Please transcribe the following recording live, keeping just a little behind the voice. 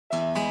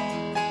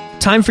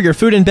Time for your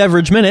Food and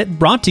Beverage Minute,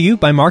 brought to you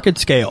by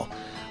MarketScale.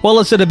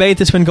 Well, it's a debate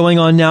that's been going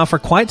on now for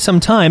quite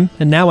some time,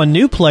 and now a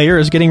new player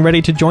is getting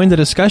ready to join the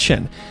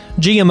discussion.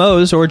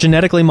 GMOs, or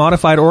genetically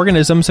modified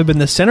organisms, have been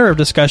the center of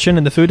discussion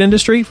in the food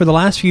industry for the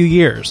last few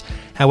years.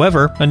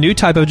 However, a new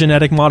type of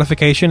genetic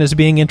modification is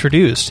being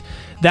introduced.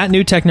 That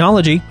new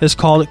technology is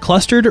called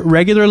Clustered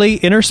Regularly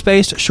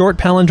Interspaced Short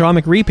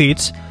Palindromic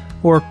Repeats,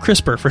 or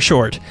CRISPR for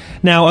short.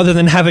 Now, other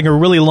than having a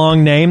really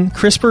long name,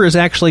 CRISPR is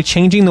actually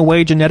changing the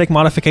way genetic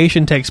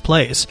modification takes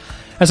place.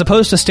 As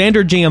opposed to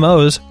standard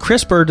GMOs,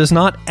 CRISPR does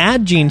not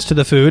add genes to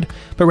the food,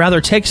 but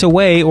rather takes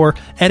away or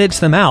edits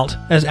them out,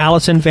 as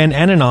Alison Van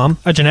Annennaam,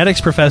 a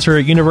genetics professor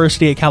at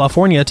University of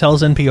California,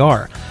 tells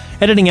NPR.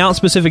 Editing out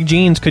specific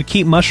genes could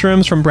keep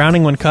mushrooms from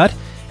browning when cut,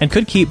 and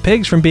could keep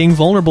pigs from being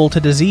vulnerable to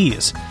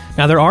disease.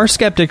 Now, there are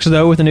skeptics,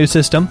 though, with the new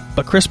system,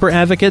 but CRISPR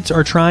advocates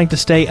are trying to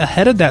stay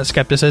ahead of that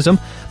skepticism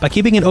by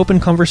keeping an open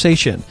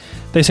conversation.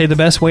 They say the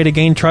best way to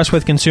gain trust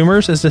with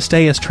consumers is to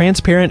stay as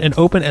transparent and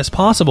open as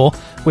possible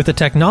with the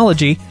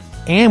technology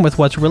and with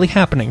what's really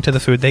happening to the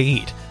food they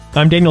eat.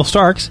 I'm Daniel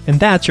Starks, and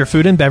that's your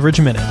Food and Beverage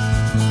Minute.